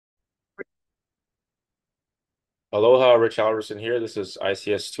Aloha, Rich Alverson here. This is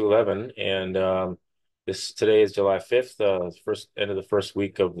ICS211, and this today is July 5th, first end of the first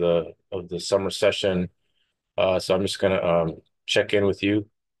week of the summer session. So I'm just gonna check in with you,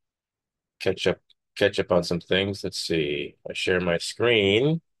 catch up catch up on some things. Let's see. I share my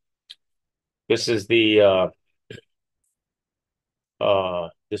screen. This is this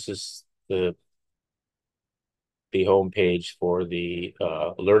is the home page for the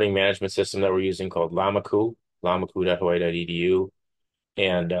learning management system that we're using called Lamaku, lamaku.hawaii.edu.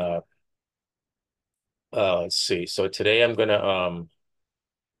 And let's see. So today I'm gonna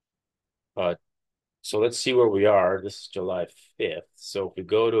uh so let's see where we are. This is July 5th. So if we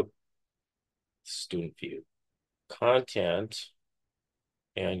go to student view, content,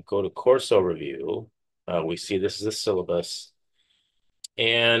 and go to course overview, we see this is the syllabus.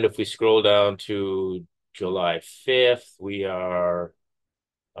 And if we scroll down to July 5th, we are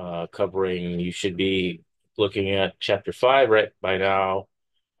covering, you should be looking at chapter 5 right by now.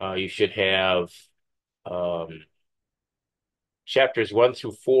 You should have um, chapters 1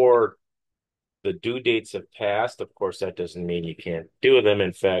 through 4. The due dates have passed. Of course, that doesn't mean you can't do them.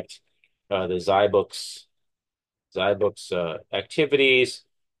 In fact, the Zybooks activities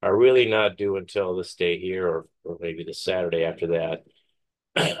are really not due until this day here, or maybe the Saturday after that.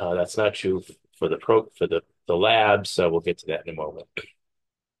 That's not true for the labs. So we'll get to that in a moment.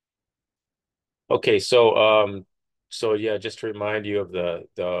 Okay, so yeah, just to remind you of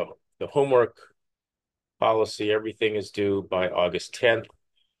the homework policy. Everything is due by August 10th.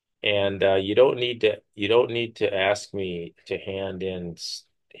 And you don't need to ask me to hand in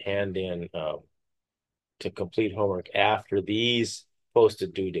to complete homework after these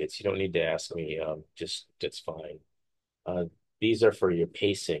posted due dates. You don't need to ask me. Just that's fine. Uh, these are for your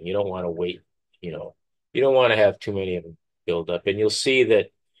pacing. You don't want to wait. You know, you don't want to have too many of them build up. And you'll see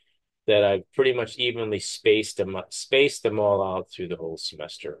that I've pretty much evenly spaced them all out through the whole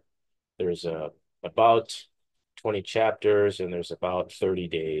semester. There's about 20 chapters and there's about 30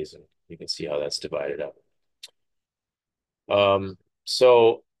 days, and you can see how that's divided up.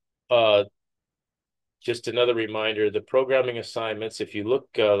 So just another reminder, the programming assignments, if you look,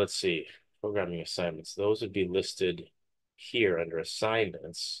 let's see, programming assignments, those would be listed here under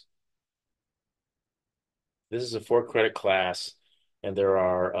assignments. This is a 4 credit class, and there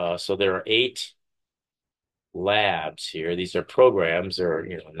are 8 labs here. These are programs. They're,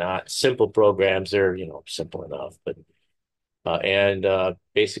 not simple programs. They're, simple enough, but and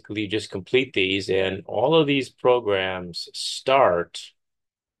basically you just complete these, and all of these programs start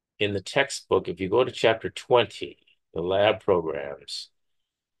in the textbook. If you go to chapter 20, the lab programs,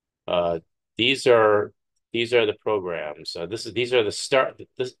 uh, these are these are the programs. These are the start.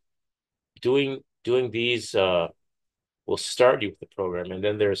 This doing these will start you with the program, and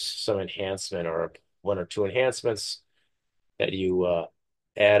then there's some enhancement or 1 or 2 enhancements that you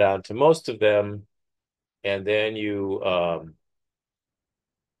add on to most of them, and then you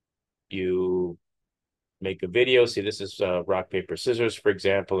make a video. See, this is rock, paper, scissors, for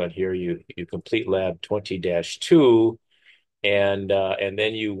example, and here you complete lab 20-2, and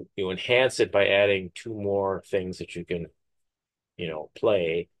then you enhance it by adding 2 more things that you can,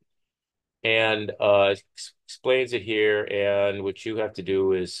 play. And explains it here. And what you have to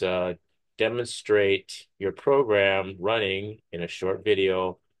do is demonstrate your program running in a short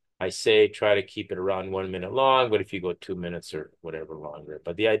video. I say try to keep it around 1 minute long, but if you go 2 minutes or whatever longer.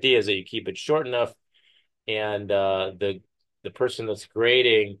 But the idea is that you keep it short enough, and the person that's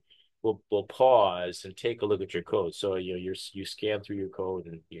grading will pause and take a look at your code. So you scan through your code,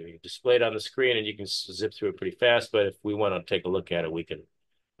 and you display it on the screen, and you can zip through it pretty fast. But if we want to take a look at it, we can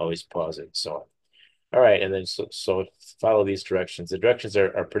always pause it. So all right, and then so follow these directions. The directions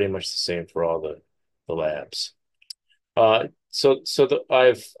are pretty much the same for all the labs.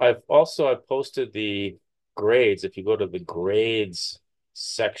 I've posted the grades. If you go to the grades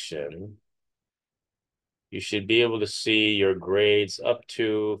section, you should be able to see your grades up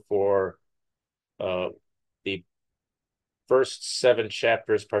to, for uh, the first 7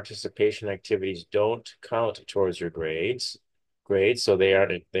 chapters. Participation activities don't count towards your grades, so they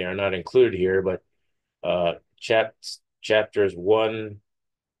are not included here. But uh, chapters 1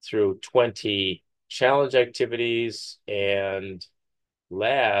 through 20 challenge activities and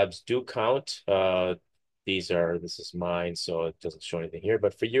labs do count. This is mine, so it doesn't show anything here.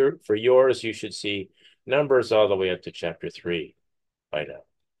 But for yours, you should see numbers all the way up to chapter 3 by now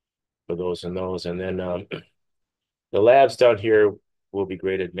for those and those. And then the labs down here will be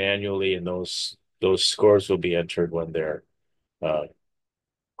graded manually, and those scores will be entered when they're uh,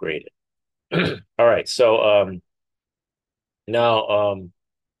 graded. All right, so now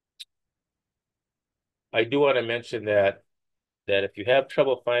I do want to mention that if you have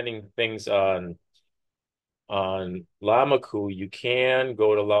trouble finding things on Lamaku, you can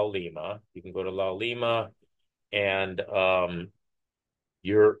go to Laulima. You can go to Laulima, and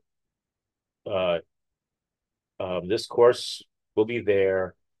your uh, this course will be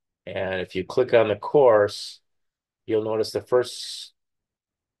there. And if you click on the course, you'll notice the first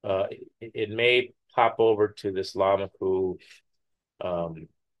it may pop over to this Lamaku um,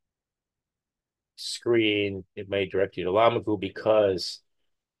 screen. It may direct you to Lamaku because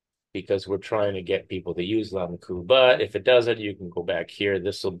we're trying to get people to use Lamaku. But if it doesn't, you can go back here.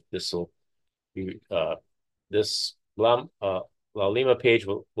 This will be this La Lima page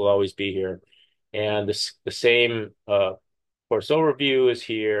will always be here, and the same course overview is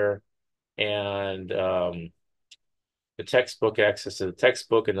here, and the textbook access to the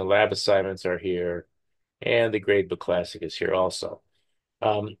textbook and the lab assignments are here, and the gradebook classic is here also.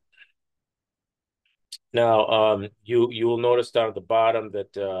 Um, Now, you will notice down at the bottom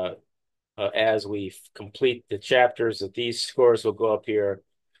that as we complete the chapters, that these scores will go up here.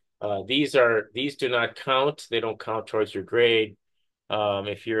 These do not count; they don't count towards your grade.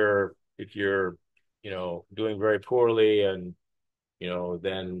 If you're doing very poorly, and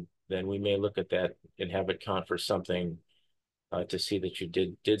then we may look at that and have it count for something to see that you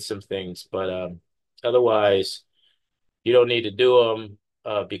did some things. But otherwise, you don't need to do them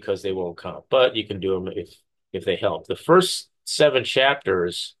because they won't count. But you can do them if they help. The first 7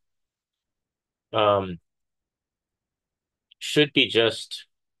 chapters um, should be just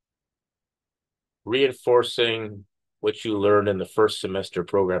reinforcing what you learned in the first semester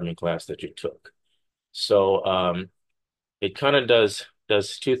programming class that you took. So it kind of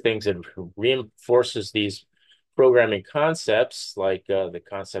does two things. It reinforces these programming concepts like the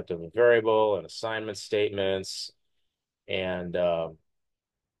concept of a variable and assignment statements and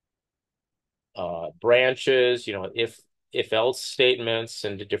branches, if else statements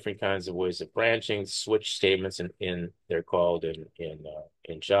and the different kinds of ways of branching, switch statements in they're called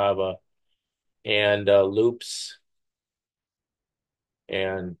in Java, and loops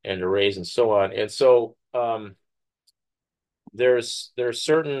and arrays and so on. And so there's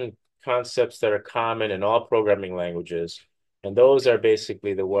certain concepts that are common in all programming languages, and those are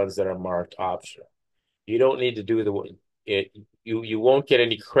basically the ones that are marked optional. You don't need to do it. You won't get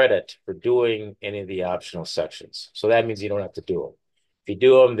any credit for doing any of the optional sections. So that means you don't have to do them. If you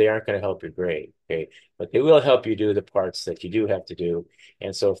do them, they aren't going to help your grade. Okay, but they will help you do the parts that you do have to do.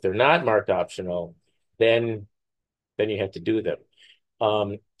 And so if they're not marked optional, then you have to do them.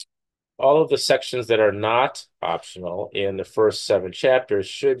 Um, all of the sections that are not optional in the first 7 chapters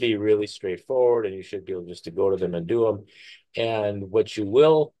should be really straightforward, and you should be able just to go to them and do them. And what you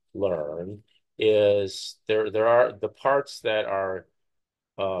will learn is there are the parts that are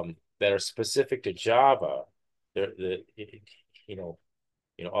specific to Java. You know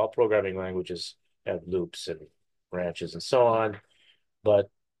all programming languages have loops and branches and so on, but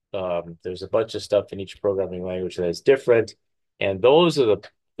there's a bunch of stuff in each programming language that is different, and those are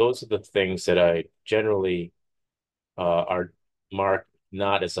the things that I generally are marked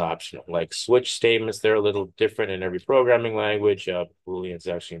not as optional. Like switch statements, they're a little different in every programming language. Boolean's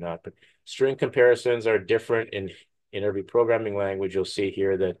actually not, but string comparisons are different in every programming language. You'll see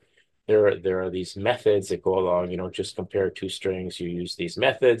here that there are these methods that go along. You don't just compare 2 strings. You use these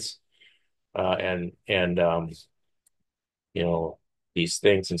methods and these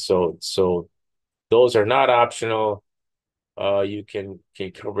things, and so those are not optional. You can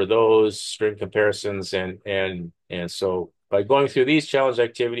cover those string comparisons, and so by going through these challenge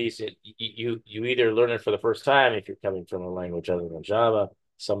activities, you either learn it for the first time if you're coming from a language other than Java.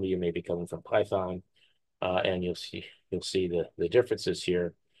 Some of you may be coming from Python, and you'll see the differences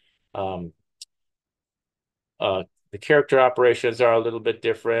here. Um, the character operations are a little bit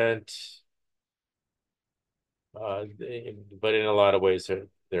different, but in a lot of ways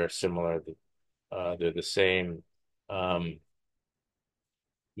they're similar. They're the same. Um,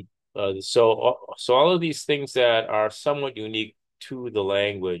 so all of these things that are somewhat unique to the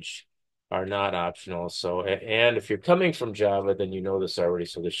language are not optional. So, and if you're coming from Java, then you know this already,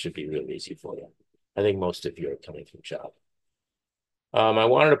 so this should be real easy for you. I think most of you are coming from Java. I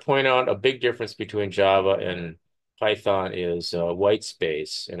wanted to point out a big difference between Java and Python is white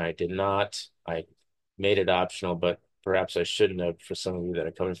space, and I made it optional, but perhaps I shouldn't have for some of you that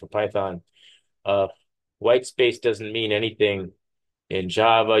are coming from Python. Uh, White space doesn't mean anything. In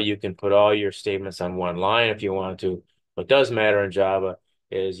Java, you can put all your statements on one line if you want to. What does matter in Java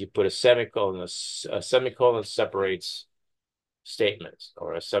is you put a semicolon. A semicolon separates statements,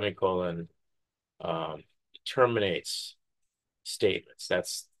 or a semicolon terminates statements.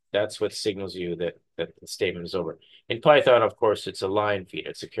 that's what signals you that the statement is over. In Python, of course, it's a line feed.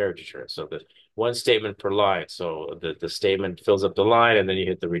 It's a character string. So the one statement per line. So the statement fills up the line, and then you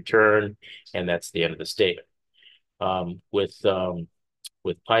hit the return, and that's the end of the statement.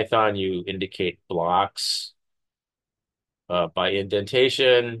 With Python, you indicate blocks by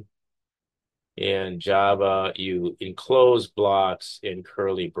indentation. In Java, you enclose blocks in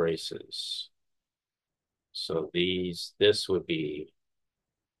curly braces. So this would be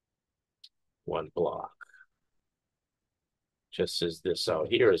one block, just as this out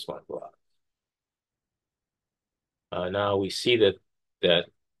here is one block. Now we see that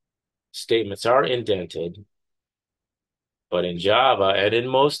statements are indented, but in Java and in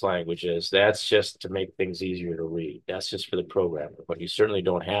most languages, that's just to make things easier to read. That's just for the programmer, but you certainly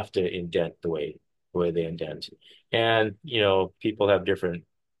don't have to indent the way they indent. And people have different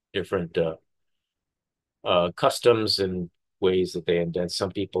customs and ways that they indent.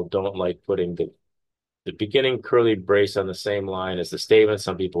 Some people don't like putting the beginning curly brace on the same line as the statement.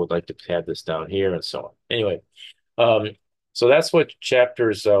 Some people would like to have this down here and so on. Anyway, um, so that's what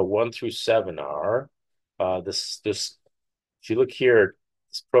chapters 1 through 7 are. This if you look here,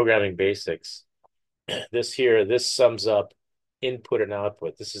 it's programming basics. This sums up input and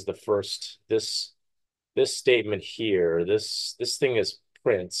output. This is the first. This statement here. This thing is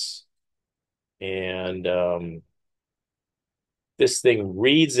prints, and this thing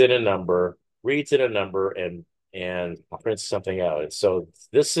reads in a number, and prints something out. And so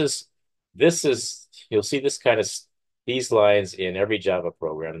this is you'll see this kind of these lines in every Java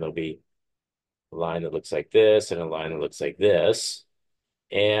program. There'll be a line that looks like this and a line that looks like this.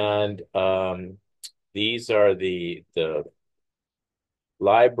 And these are the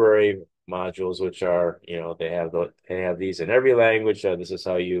library modules, which are, they have these in every language. This is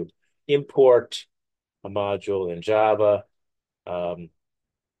how you import a module in Java. In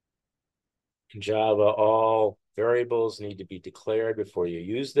Java, all variables need to be declared before you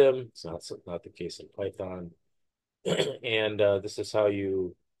use them. It's not the case in Python. And this is how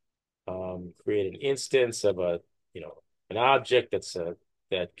you create an instance of an object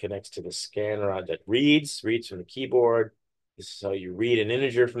that connects to the scanner that reads from the keyboard. This is how you read an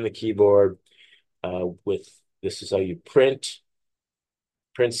integer from the keyboard. This is how you print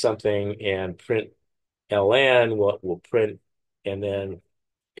something, and print ln will print and then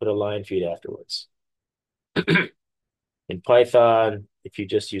put a line feed afterwards. In Python, if you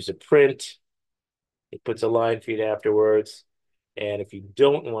just use a print, it puts a line feed afterwards. And if you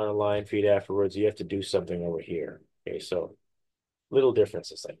don't want a line feed afterwards, you have to do something over here. Okay, so little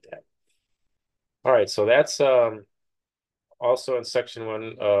differences like that. All right, so that's also in section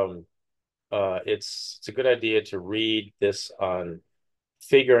 1. It's a good idea to read this on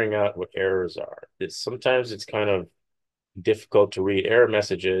figuring out what errors are. Sometimes it's kind of difficult to read error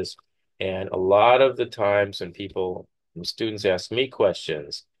messages, and a lot of the times when students ask me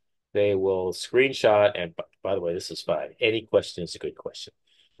questions, they will screenshot, and by the way, this is fine. Any question is a good question.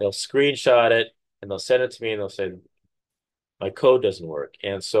 They'll screenshot it and they'll send it to me and they'll say, my code doesn't work.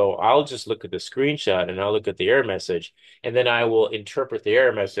 And so I'll just look at the screenshot and I'll look at the error message, and then I will interpret the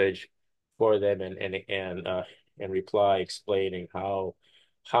error message for them and reply explaining how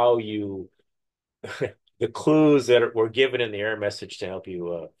you the clues that were given in the error message to help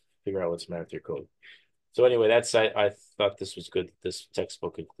you figure out what's the matter with your code. So anyway, I thought this was good. This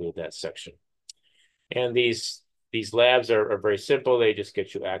textbook included that section. And these labs are very simple. They just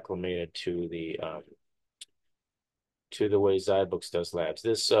get you acclimated to the way Zybooks does labs.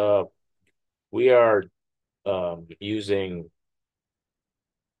 We are using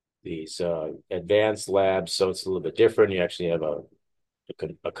these advanced labs, so it's a little bit different. You actually have a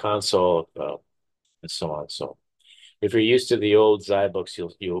console and so on. So if you're used to the old Zybooks,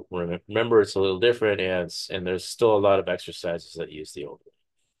 you'll remember it's a little different, and there's still a lot of exercises that use the old one.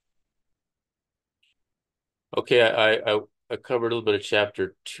 Okay, I covered a little bit of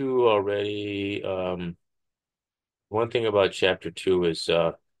chapter 2 already. One thing about chapter 2 is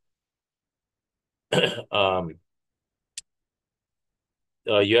you have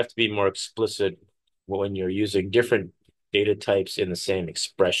to be more explicit when you're using different data types in the same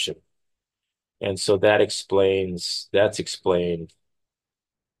expression. And so that's explained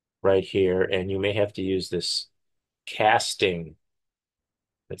right here. And you may have to use this casting.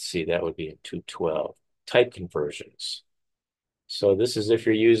 Let's see, that would be in 212, type conversions. So this is if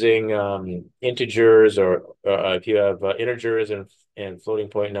you're using integers, or if you have integers and floating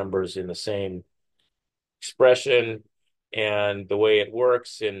point numbers in the same expression. And the way it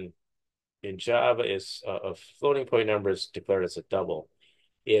works in Java is a floating point number is declared as a double.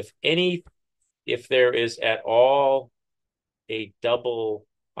 If there is at all a double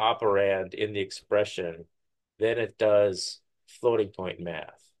operand in the expression, then it does floating point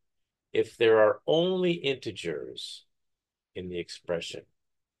math. If there are only integers in the expression,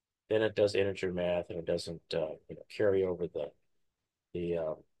 then it does integer math and it doesn't carry over the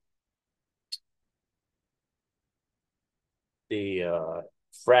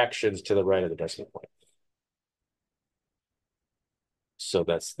fractions to the right of the decimal point. So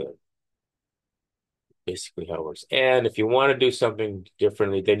that's basically how it works. And if you want to do something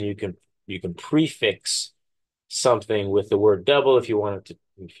differently, then you can prefix something with the word double if you want to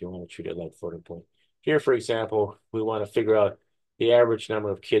treat it like floating point. Here, for example, we want to figure out the average number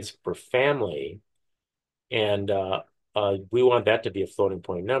of kids per family, and we want that to be a floating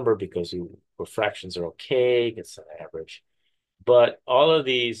point number because where fractions are okay, it's an average. But all of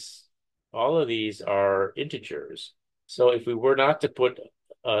these are integers. So if we were not to put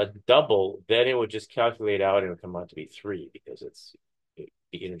a double, then it would just calculate out and it would come out to be 3 because it's the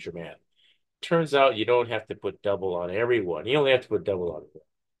integer math. Turns out you don't have to put double on everyone. You only have to put double on one.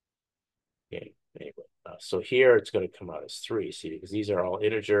 Okay, anyway. So here it's going to come out as 3, see, because these are all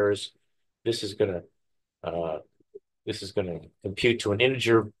integers. This is going to compute to an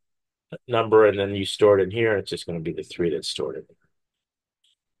integer number, and then you store it in here. It's just going to be the 3 that's stored in there.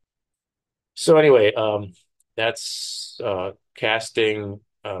 So anyway, that's casting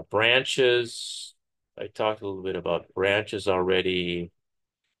branches. I talked a little bit about branches already.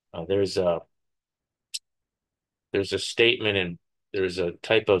 There's a statement and there's a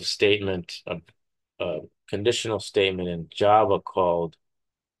type of statement, a conditional statement in Java called,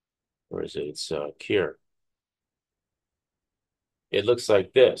 where is it? It's here. It looks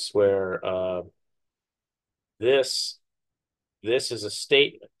like this, where this is a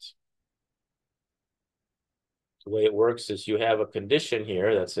statement. The way it works is you have a condition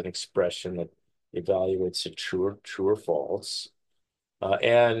here. That's an expression that evaluates to true or false.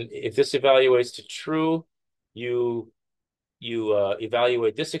 And if this evaluates to true, you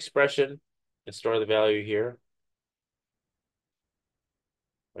evaluate this expression and store the value here,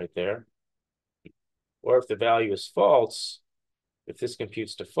 right there. Or if the value is false, if this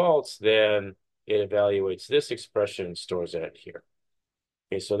computes to false, then it evaluates this expression and stores it here.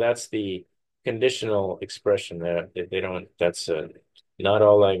 Okay, so that's the conditional expression there. They don't, that's not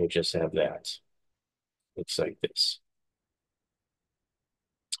all languages have that. Looks like this.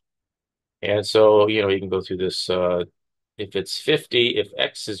 And so, you can go through this. If it's 50, if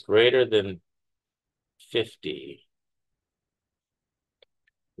x is greater than 50,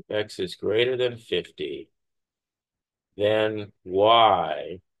 if x is greater than 50, then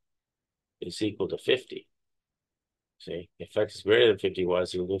y is equal to 50. See, if x is greater than 50, y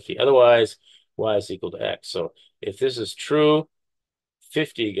is equal to 50. Otherwise, y is equal to x. So if this is true,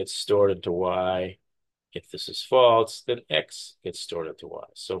 50 gets stored into y. If this is false, then x gets stored into y.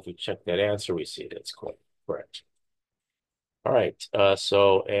 So if we check that answer, we see that's correct. All right.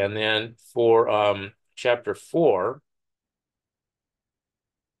 And then for chapter 4,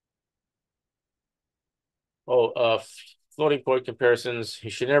 floating point comparisons. You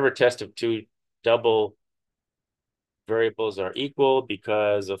should never test if two double variables are equal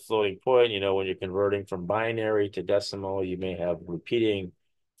because of floating point. When you're converting from binary to decimal, you may have repeating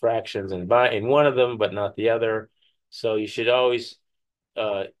fractions in one of them, but not the other. So you should always,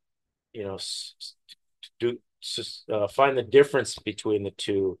 find the difference between the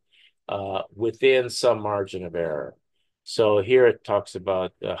two within some margin of error. So here it talks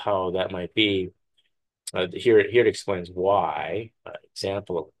about how that might be. Here it explains why,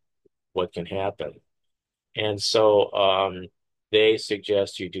 example of what can happen. And so they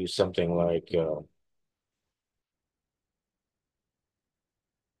suggest you do something like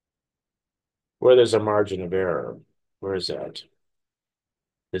where there's a margin of error. Where is that?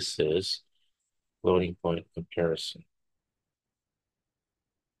 This is floating point comparison.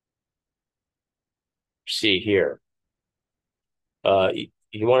 See here.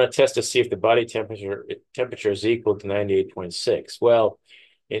 You want to test to see if the body temperature is equal to 98.6. Well,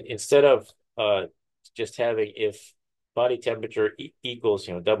 instead of just having if body temperature equals,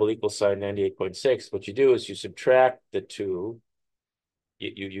 double equal sign 98.6, what you do is you subtract the two.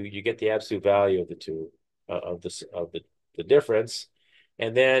 You get the absolute value of the two of the difference,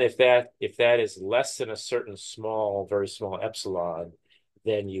 and then if that is less than a certain very small epsilon,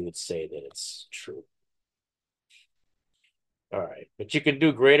 then you would say that it's true. All right, but you can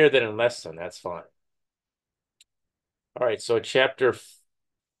do greater than and less than. That's fine. All right, so chapter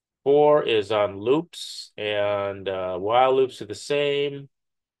 4 is on loops, and while loops are the same,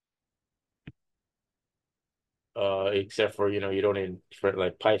 except for, you don't for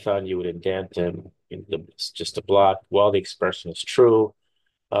like Python, you would indent them. It's just a block while the expression is true.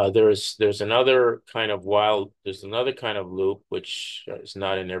 There's another kind of loop which is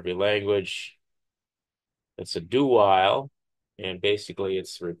not in every language. It's a do while, and basically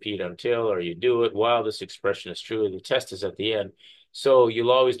it's repeat until, or you do it while this expression is true. The test is at the end. So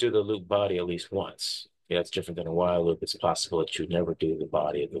you'll always do the loop body at least once. Yeah, that's different than a while loop. It's possible that you never do the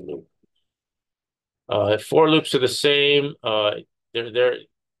body of the loop. For loops are the same. They're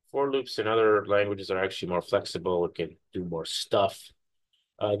for loops in other languages are actually more flexible. It can do more stuff.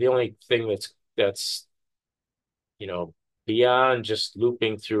 The only thing that's beyond just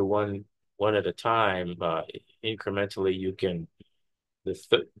looping through one at a time, incrementally you can the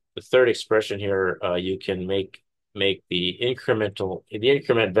third expression here, you can make the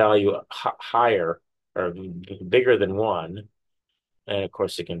increment value higher or bigger than one, and of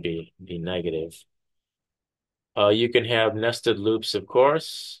course it can be negative. You can have nested loops, of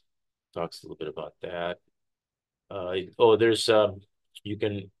course. Talks a little bit about that. There's you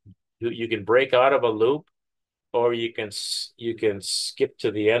can break out of a loop, or you can skip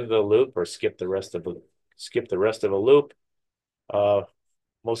to the end of the loop, or skip the rest of a loop. Uh,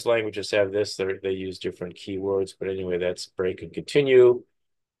 Most languages have this. They use different keywords, but anyway, that's break and continue.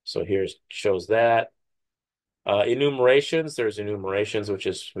 So here shows that. Enumerations. There's enumerations, which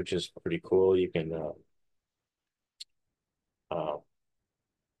is pretty cool. You can uh,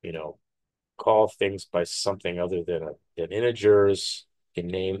 you know call things by something other than integers. You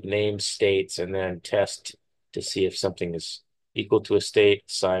can name states and then test to see if something is equal to a state.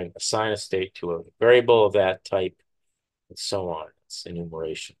 Assign a state to a variable of that type, and so on. It's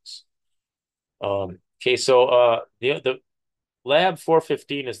enumerations. Okay, so the lab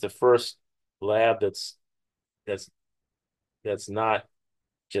 415 is the first lab that's that's not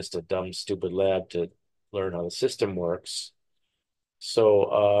just a dumb, stupid lab to learn how the system works.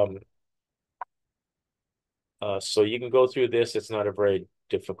 So you can go through this. It's not a very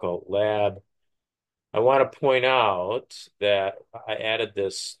difficult lab. I want to point out that I added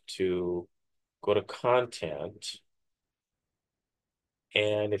this to go to content.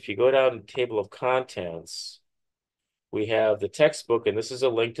 And if you go down the table of contents, we have the textbook, and this is a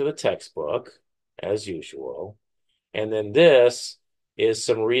link to the textbook, as usual. And then this is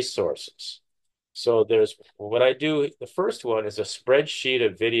some resources. So there's what I do. The first one is a spreadsheet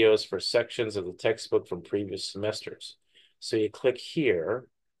of videos for sections of the textbook from previous semesters. So you click here,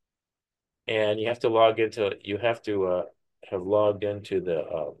 and you have to have logged into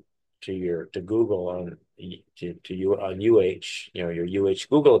to Google on UH, your UH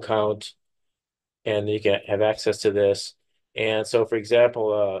Google account, and you can have access to this. And so, for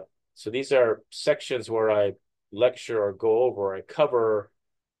example, so these are sections where I lecture or go over, I cover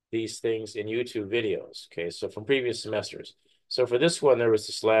these things in YouTube videos. Okay, so from previous semesters. So for this one, there was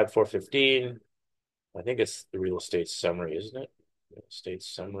this lab 415. I think it's the real estate summary, isn't it? Real estate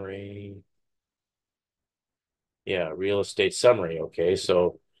summary. Yeah, real estate summary. Okay,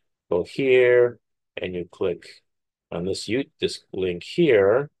 so go here and you click on this link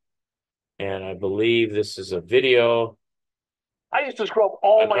here, and I believe this is a video. I used to scrub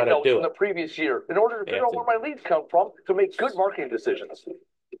all my notes from the previous year in order to figure out where my leads come from to make good marketing decisions.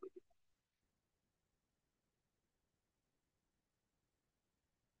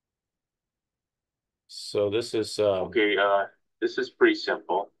 So this is this is pretty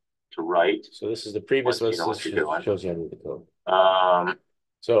simple to write. So this is the previous one. This shows you how to do the code. Um,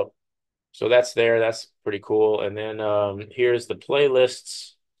 So that's there. That's pretty cool. And then here's the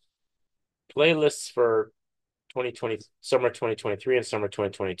playlists for 2020, summer 2023 and summer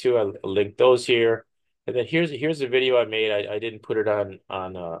 2022. I linked those here. And then here's a video I made. I didn't put it on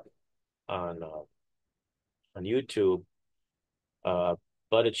YouTube,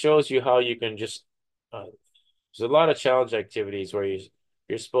 but it shows you how you can just there's a lot of challenge activities where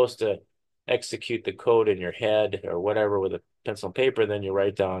you're supposed to execute the code in your head or whatever with a pencil and paper, then you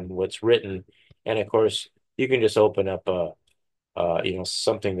write down what's written. And of course, you can just open up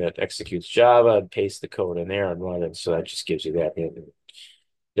something that executes Java and paste the code in there and run it. So that just gives you that.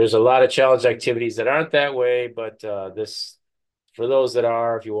 There's a lot of challenge activities that aren't that way, but this for those that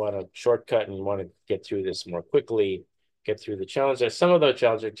are, if you want a shortcut and you want to get through this more quickly, get through the challenge, some of the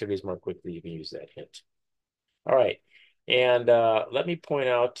challenge activities more quickly, you can use that hint. All right. And let me point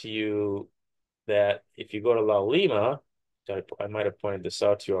out to you that if you go to La Lima, I might have pointed this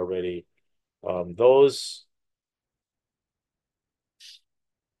out to you already, those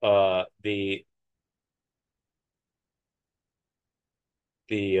the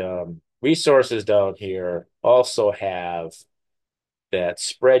resources down here also have that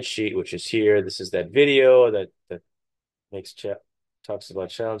spreadsheet, which is here. This is that video that talks about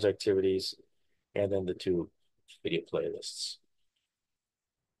challenge activities, and then the two video playlists.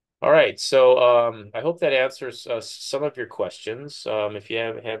 All right. So I hope that answers some of your questions. If you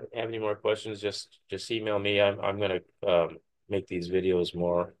have any more questions, just email me. I'm going to make these videos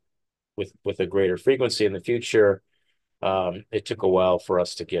more with a greater frequency in the future. It took a while for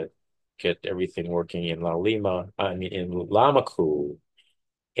us to get everything working in La Lima. I mean in Lamaku,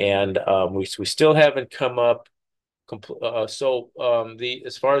 and we still haven't come up. The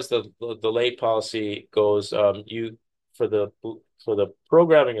as far as the late policy goes, you for the for the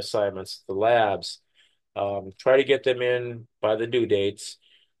programming assignments, the labs, try to get them in by the due dates.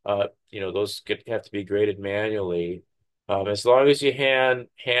 Those have to be graded manually. As long as you hand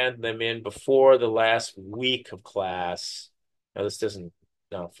them in before the last week of class. Now this doesn't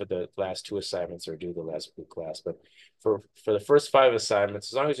for the last two assignments or do the last week of class, but for the first five assignments,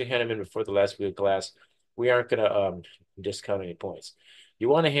 as long as you hand them in before the last week of class, we aren't going to discount any points. You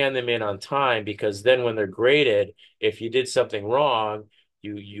want to hand them in on time because then when they're graded, if you did something wrong,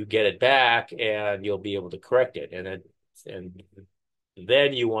 you get it back and you'll be able to correct it. And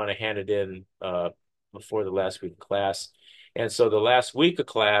then you want to hand it in before the last week of class. And so the last week of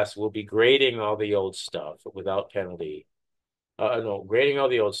class will be grading all the old stuff without penalty. No, grading all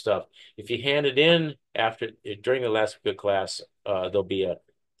the old stuff. If you hand it in after during the last week of class,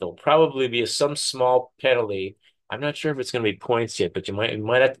 there'll probably be some small penalty. I'm not sure if it's going to be points yet, but you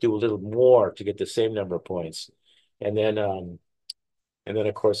might have to do a little more to get the same number of points. And then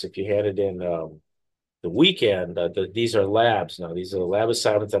of course if you hand it in the weekend, these are labs now. These are the lab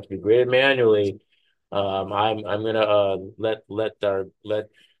assignments that have to be graded manually. I'm gonna let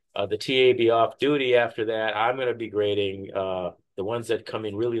the TA be off duty after that. I'm gonna be grading the ones that come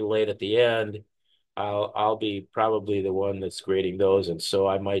in really late at the end. I'll be probably the one that's grading those, and so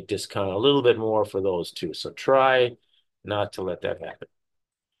I might discount a little bit more for those too. So try not to let that happen.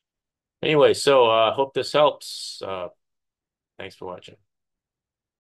 Anyway, so hope this helps. Thanks for watching.